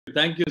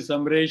Thank you,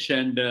 Samresh,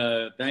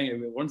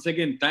 and once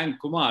again, thank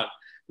Kumar,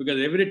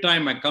 because every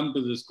time I come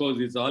to this course,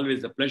 it's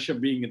always a pleasure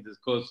being in this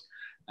course,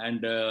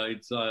 and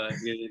it's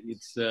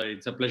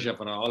a pleasure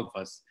for all of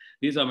us.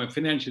 These are my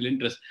financial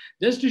interests.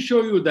 Just to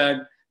show you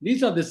that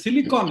these are the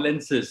silicon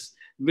lenses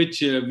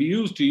which we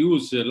used to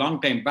use a long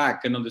time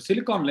back, and on the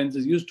silicon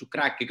lenses used to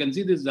crack. You can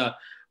see this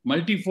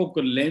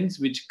multifocal lens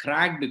which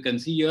cracked. You can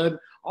see here.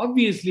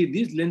 Obviously,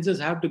 these lenses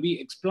have to be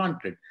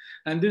explanted,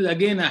 and this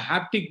again a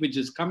haptic which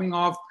is coming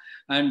off,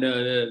 and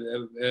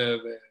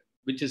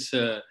which is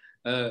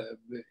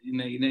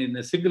in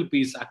a single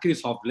piece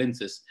Acrysoft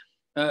lenses.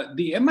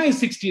 The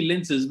MI60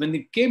 lenses, when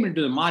they came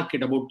into the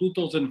market about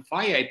 2005,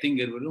 I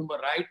think, I remember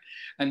right,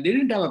 and they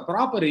didn't have a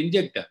proper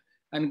injector.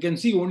 And you can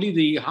see only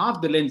the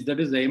half the lens,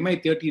 that is the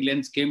MI30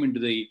 lens, came into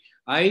the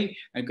eye.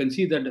 I can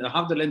see that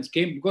half the lens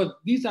came because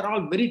these are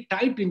all very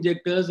tight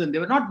injectors and they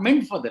were not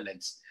meant for the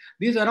lens.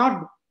 These are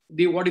not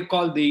the what you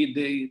call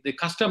the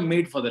custom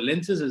made for the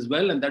lenses as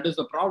well, and that is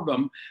the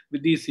problem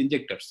with these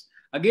injectors.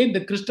 Again,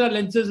 the crystal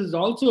lenses is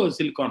also a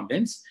silicon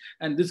lens,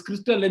 and this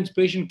crystal lens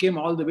patient came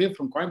all the way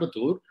from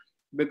Coimbatore,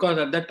 because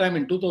at that time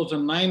in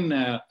 2009,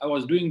 I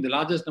was doing the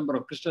largest number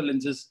of crystal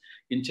lenses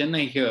in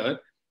Chennai here.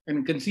 And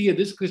you can see here,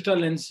 this crystal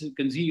lens, you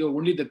can see here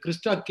only the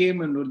crystal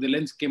came and the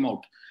lens came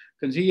out.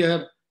 You can see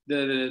here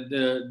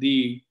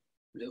the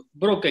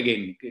broke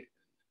again.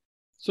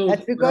 So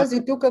that's because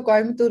you took a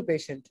Coimbatore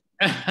patient.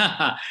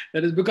 That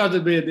is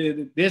because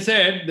they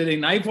said that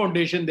in Eye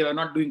Foundation, they were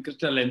not doing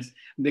crystal lens.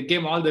 They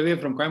came all the way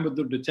from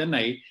Coimbatore to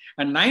Chennai,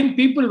 and 9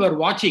 people were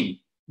watching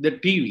the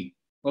TV,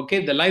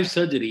 okay, the live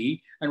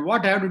surgery. And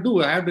what I have to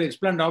do, I have to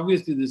explain,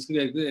 obviously, this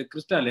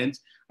crystal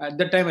lens. At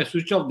that time, I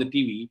switched off the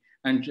TV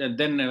and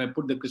then I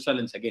put the crystal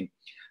lens again.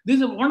 This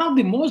is one of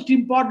the most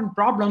important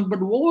problems,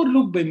 but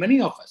overlooked by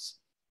many of us.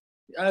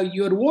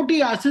 Your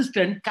OT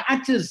assistant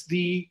catches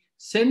the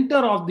center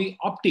of the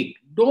optic.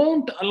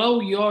 Don't allow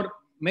your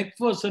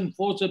McPherson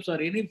forceps or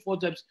any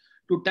forceps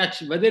to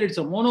touch, whether it's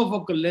a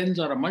monofocal lens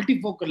or a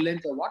multifocal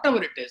lens or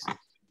whatever it is.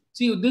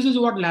 See, this is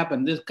what will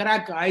happen. This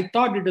crack, I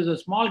thought it is a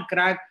small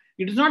crack.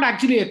 It is not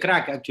actually a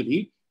crack,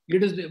 actually.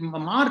 It is a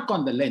mark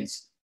on the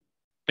lens.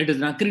 It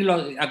is an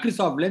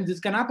Acrysoft lens. This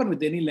can happen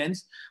with any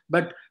lens,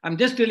 but I'm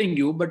just telling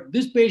you, but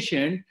this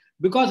patient,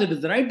 because it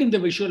is right in the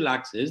visual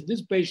axis,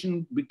 this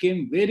patient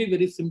became very,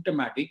 very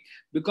symptomatic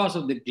because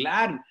of the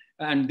glare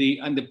and the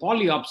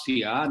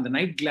polyopsia and the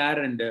night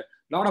glare and a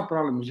lot of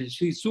problems.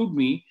 She sued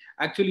me.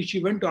 Actually,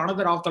 she went to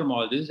another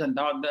ophthalmologist, and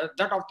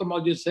that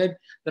ophthalmologist said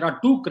there are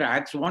 2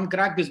 cracks. One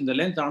crack is in the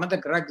lens,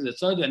 another crack is the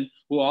surgeon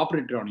who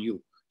operated on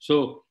you.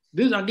 So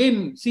this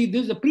again, see,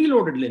 this is a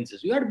preloaded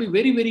lenses. You have to be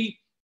very, very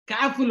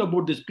careful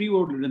about this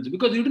preloaded lenses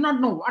because you do not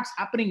know what's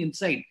happening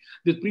inside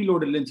this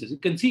preloaded lenses. You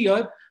can see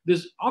here,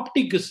 this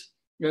optic is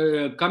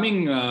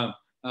coming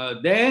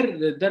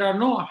there. There are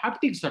no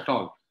haptics at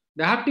all.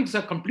 The haptics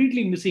are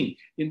completely missing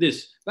in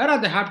this. Where are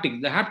the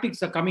haptics? The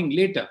haptics are coming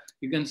later.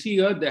 You can see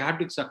here, the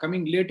haptics are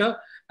coming later.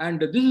 And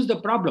this is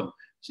the problem.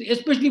 So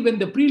especially when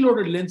the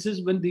preloaded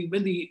lenses, when the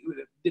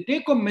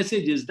take-home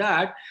message is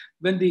that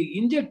when the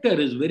injector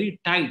is very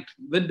tight,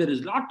 when there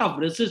is a lot of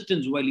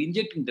resistance while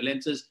injecting the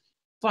lenses,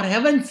 for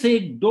heaven's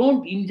sake,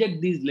 don't inject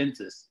these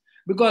lenses,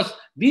 because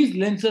these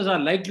lenses are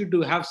likely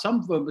to have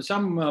some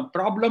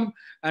problem,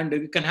 and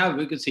we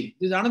can see.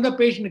 This is another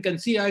patient. You can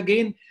see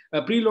again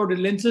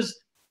preloaded lenses,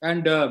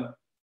 and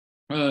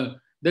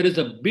there is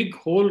a big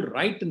hole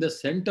right in the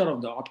center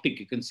of the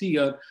optic. You can see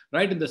here,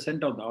 right in the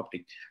center of the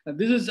optic. And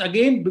this is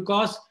again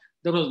because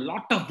there was a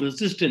lot of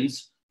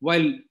resistance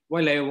while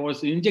I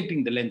was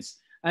injecting the lens.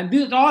 And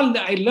this is all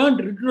I learned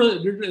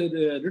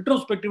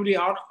retrospectively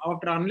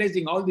after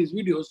analyzing all these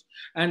videos.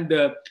 And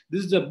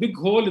this is a big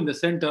hole in the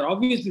center.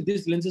 Obviously,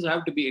 these lenses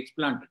have to be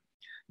explanted.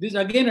 This is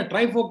again a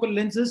trifocal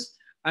lenses.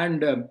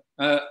 And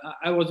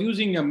I was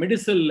using a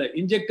Medicel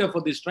injector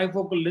for these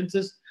trifocal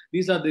lenses.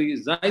 These are the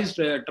Zeiss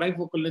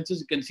trifocal lenses.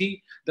 You can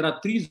see there are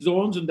 3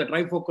 zones in the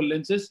trifocal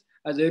lenses.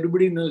 As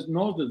everybody knows,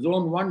 the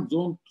zone 1,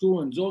 zone 2,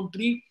 and zone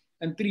 3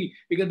 and 3.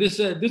 Because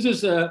this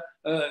is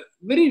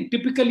very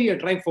typically a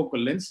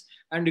trifocal lens.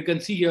 And you can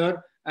see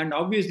here, and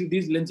obviously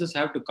these lenses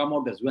have to come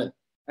out as well.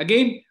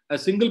 Again, a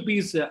single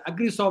piece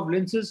Acrysoft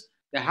lenses.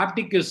 The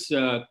haptic is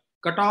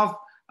cut off.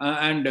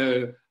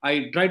 And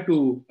I tried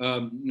to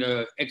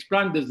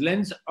explant this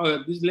lens.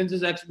 This lens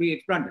is actually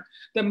explanted.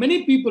 There are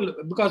many people,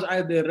 because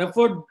they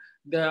referred,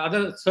 the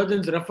other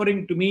surgeons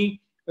referring to me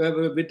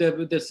with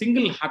a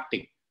single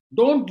haptic.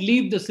 Don't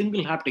leave the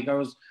single haptic.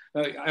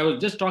 I was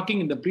just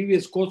talking in the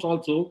previous course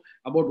also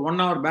about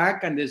 1 hour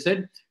back, and they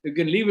said you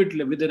can leave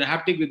it with a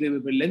haptic with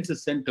the lens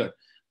is centered.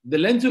 The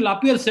lens will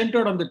appear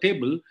centered on the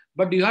table,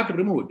 but you have to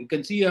remove it. You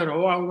can see here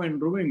how I'm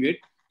removing it.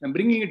 I'm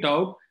bringing it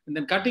out and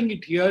then cutting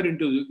it here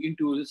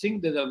into the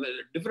sink. There's a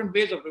different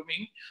ways of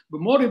removing.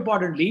 But more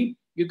importantly,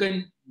 you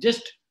can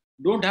just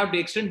don't have to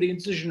extend the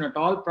incision at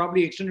all.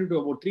 Probably extend it to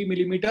about 3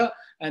 millimeter,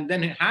 and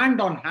then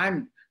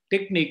hand-on-hand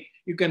technique,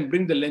 you can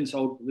bring the lens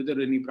out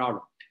without any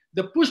problem.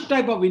 The push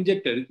type of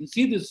injector, you can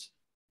see this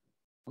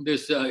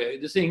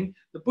thing.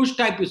 The push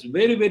type is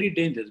very, very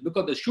dangerous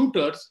because the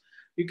shooters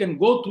you can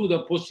go through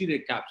the posterior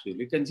capsule.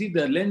 You can see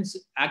the lens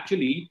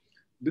actually,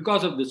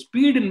 because of the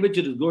speed in which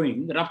it is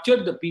going,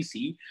 ruptured the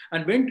PC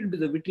and went into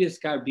the vitreous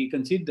cavity. You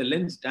can see the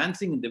lens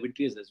dancing in the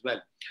vitreous as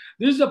well.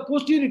 This is a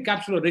posterior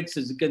capsular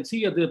rhexis. You can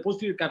see the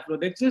posterior capsular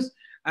rhexis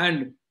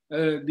and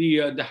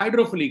the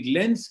hydrophilic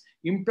lens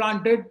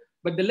implanted,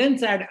 but the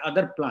lens had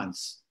other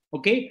plans.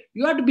 Okay,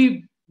 you have to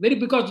be very,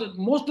 because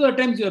most of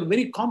the times you are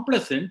very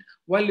complacent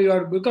while you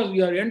are, because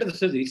you are under the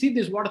surgery. See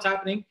this, what is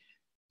happening?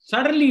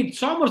 Suddenly it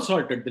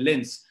somersaulted, the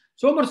lens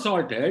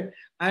somersaulted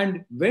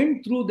and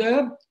went through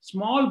the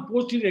small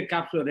posterior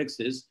capsular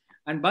rhexis.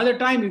 And by the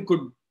time you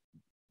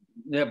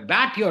could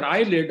bat your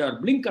eyelid or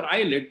blink your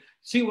eyelid,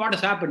 see what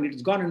has happened.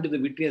 It's gone into the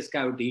vitreous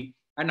cavity,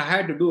 and I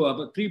had to do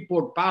a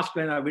 3-port pars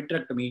plana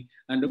vitrectomy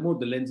and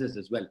remove the lenses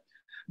as well.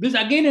 This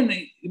again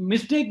a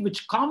mistake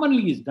which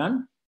commonly is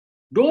done.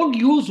 Don't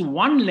use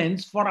one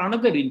lens for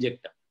another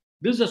injector.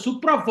 This is a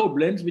supraphobe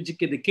lens which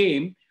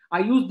came. I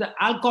used the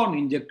Alcon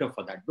injector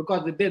for that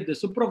because the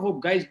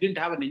supraphobe guys didn't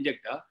have an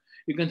injector.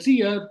 You can see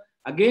here,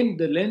 again,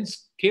 the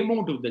lens came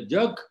out of the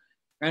jerk,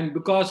 and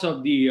because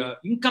of the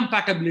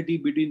incompatibility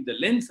between the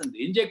lens and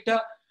the injector,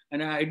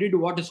 and I did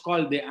what is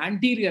called the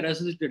anterior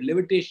assisted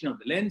levitation of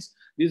the lens.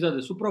 These are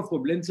the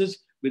supraphobe lenses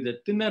with a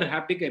thinner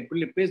haptic. I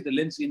place the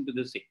lens into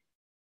the same.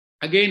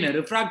 Again, a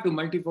refractive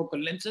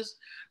multifocal lenses,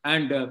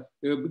 and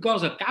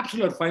because of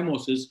capsular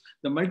phimosis,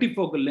 the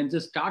multifocal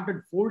lenses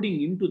started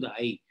folding into the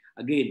eye.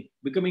 Again,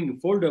 becoming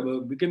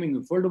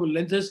foldable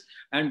lenses,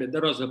 and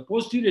there was a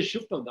posterior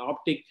shift of the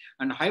optic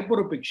and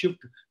hyperopic shift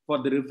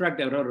for the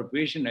refractive error of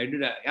patient. I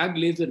did a YAG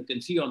laser, you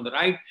can see on the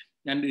right,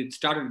 and it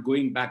started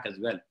going back as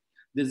well.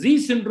 The Z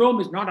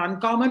syndrome is not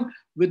uncommon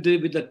with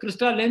the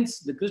crystal lens.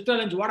 The crystal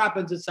lens, what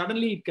happens is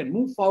suddenly it can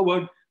move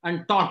forward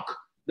and torque,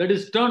 that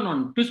is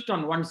twist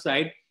on one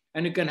side,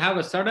 and you can have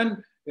a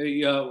sudden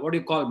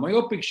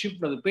myopic shift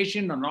for the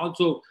patient, and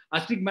also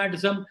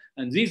astigmatism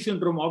and Z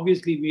syndrome.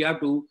 Obviously, we have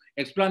to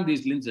explant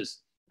these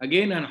lenses.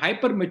 Again, an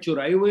hypermature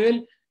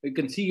IOL, you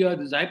can see here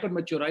this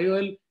hypermature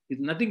IOL is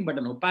nothing but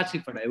an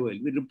opacified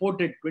IOL. We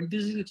reported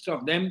 26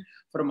 of them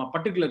from a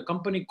particular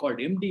company called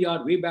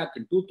MDR way back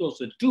in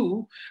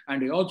 2002,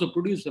 and they also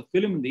produced a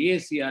film in the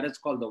ASCRS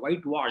called the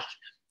whitewash.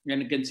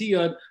 And you can see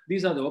here,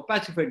 these are the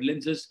opacified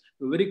lenses,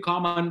 very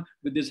common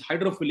with this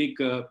hydrophilic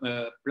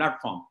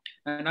platform.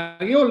 And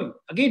IOL,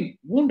 again,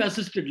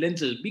 wound-assisted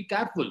lenses, be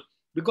careful,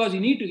 because you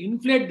need to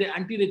inflate the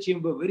anterior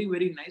chamber very,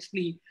 very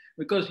nicely,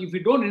 because if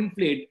you don't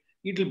inflate,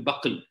 it will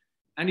buckle.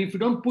 And if you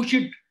don't push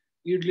it,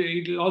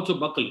 it will also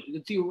buckle.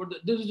 You see,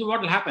 this is what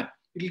will happen.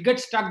 It will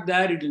get stuck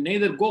there. It will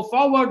neither go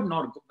forward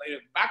nor go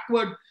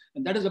backward,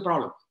 and that is the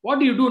problem. What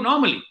do you do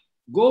normally?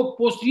 Go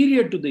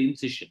posterior to the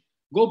incision.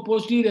 Go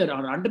posterior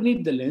or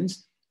underneath the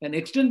lens and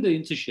extend the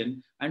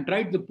incision and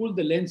try to pull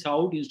the lens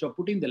out instead of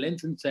putting the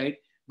lens inside.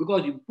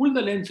 Because you pull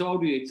the lens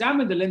out, you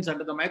examine the lens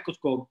under the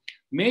microscope,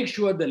 make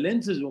sure the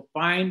lens is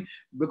fine,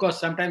 because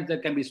sometimes there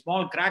can be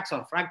small cracks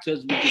or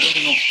fractures which you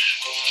don't know.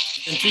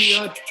 You can see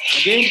here,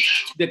 again,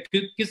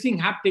 the kissing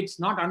haptics,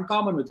 not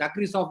uncommon with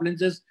Acrisoft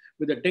lenses,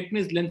 with the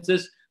Technis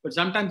lenses, but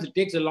sometimes it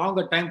takes a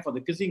longer time for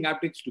the kissing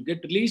haptics to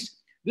get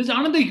released. This is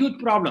another huge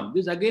problem.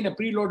 This is again a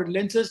preloaded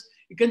lenses.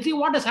 You can see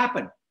what has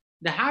happened.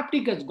 The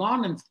haptic has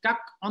gone and stuck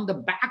on the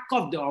back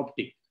of the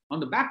optic,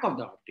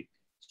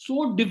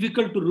 So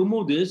difficult to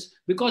remove this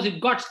because it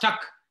got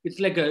stuck. It's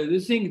like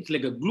it's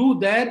like a glue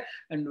there.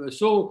 And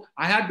so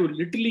I had to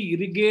literally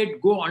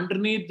irrigate, go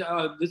underneath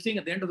this thing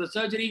at the end of the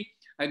surgery.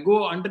 I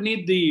go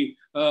underneath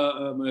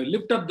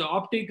lift up the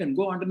optic and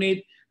go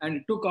underneath. And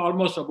it took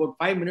almost about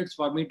 5 minutes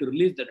for me to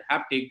release that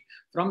haptic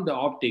from the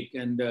optic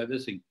and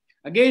this thing.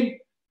 Again,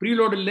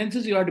 preloaded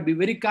lenses, you have to be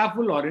very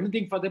careful, or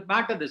anything for that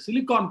matter. The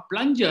silicone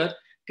plunger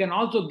can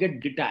also get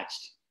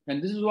detached.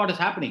 And this is what is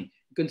happening.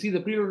 You can see the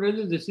preloaded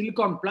lenses, the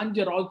silicone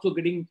plunger also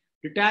getting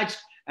detached.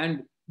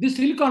 And these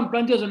silicone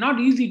plungers are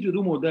not easy to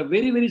remove. They're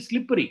very, very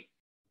slippery.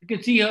 You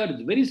can see here,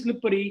 it's very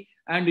slippery,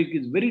 and it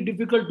is very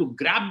difficult to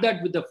grab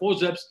that with the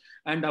forceps.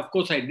 And of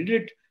course, I did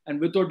it, and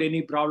without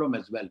any problem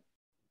as well.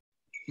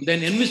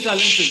 Then Envista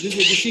lenses, this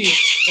is, you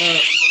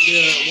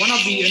see, one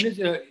of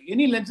the,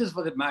 any lenses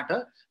for that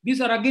matter, these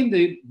are again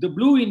the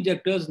blue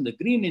injectors and the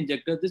green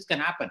injectors. This can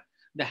happen.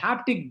 The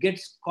haptic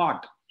gets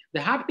caught. The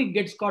haptic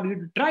gets caught.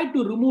 You try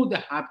to remove the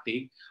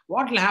haptic.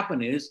 What will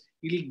happen is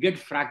it will get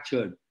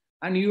fractured,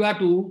 and you have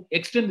to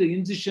extend the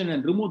incision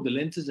and remove the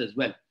lenses as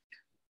well.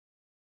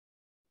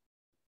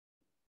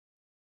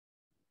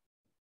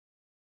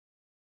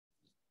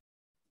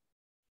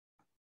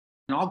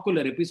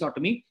 Ocular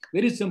episiotomy,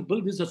 very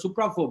simple. This is a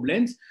supraphobe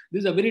lens.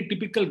 This is a very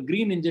typical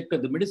green injector,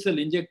 the medicinal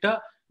injector,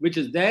 which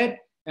is there.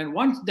 And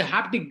once the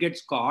haptic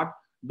gets caught,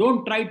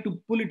 don't try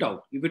to pull it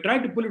out. If you try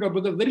to pull it out,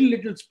 because very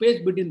little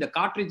space between the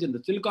cartridge and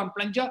the silicone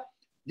plunger,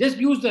 just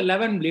use the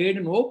 11 blade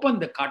and open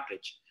the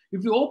cartridge.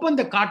 If you open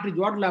the cartridge,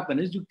 what will happen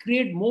is you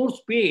create more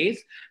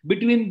space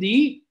between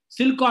the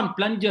silicone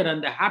plunger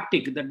and the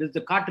haptic, that is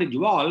the cartridge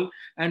wall,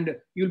 and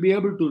you'll be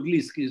able to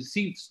release. You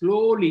see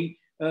slowly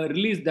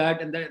release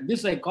that. And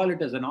this I call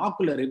it as an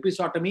ocular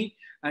episiotomy.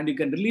 And you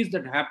can release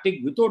that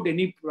haptic without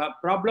any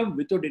problem,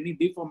 without any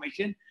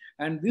deformation.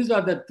 And these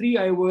are the 3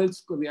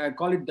 IOLs. I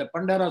call it the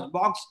Pandora's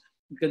box.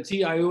 You can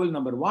see IOL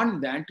number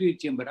 1, the anterior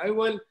chamber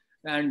IOL,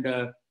 and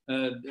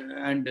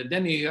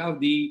then you have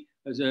the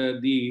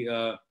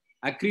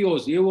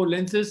Acreos AO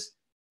lenses,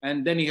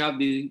 and then you have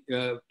the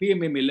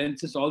PMMA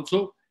lenses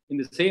also in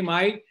the same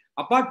eye.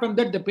 Apart from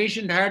that, the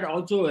patient had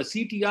also a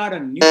CTR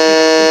and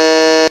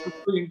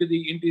into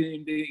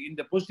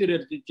the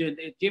posterior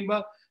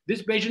chamber.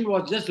 This patient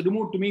was just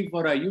removed to me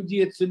for a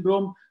UGH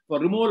syndrome, for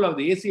removal of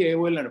the AC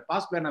IOL and a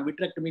pars plana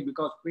vitrectomy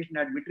because patient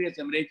had vitreous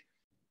hemorrhage,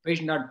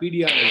 patient had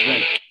PDR as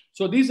well.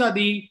 So these are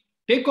the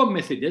take-home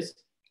messages.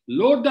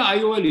 Load the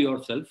IOL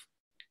yourself.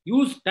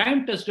 Use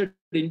time-tested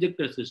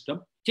injector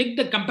system. Check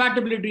the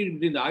compatibility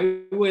between the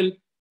IOL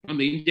and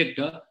the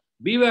injector.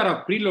 Beware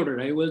of preloaded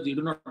IOLs. You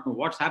do not know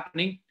what's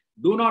happening.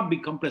 Do not be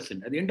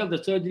complacent. At the end of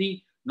the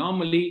surgery,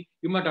 normally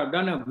you might have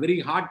done a very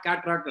hard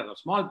cataract or a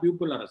small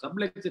pupil or a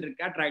subluxated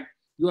cataract.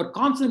 Your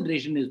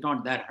concentration is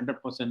not there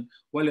 100%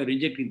 while you're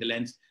injecting the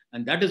lens.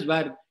 And that is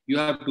where you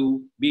have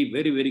to be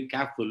very, very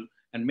careful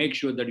and make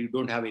sure that you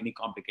don't have any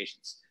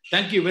complications.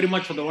 Thank you very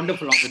much for the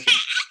wonderful opportunity.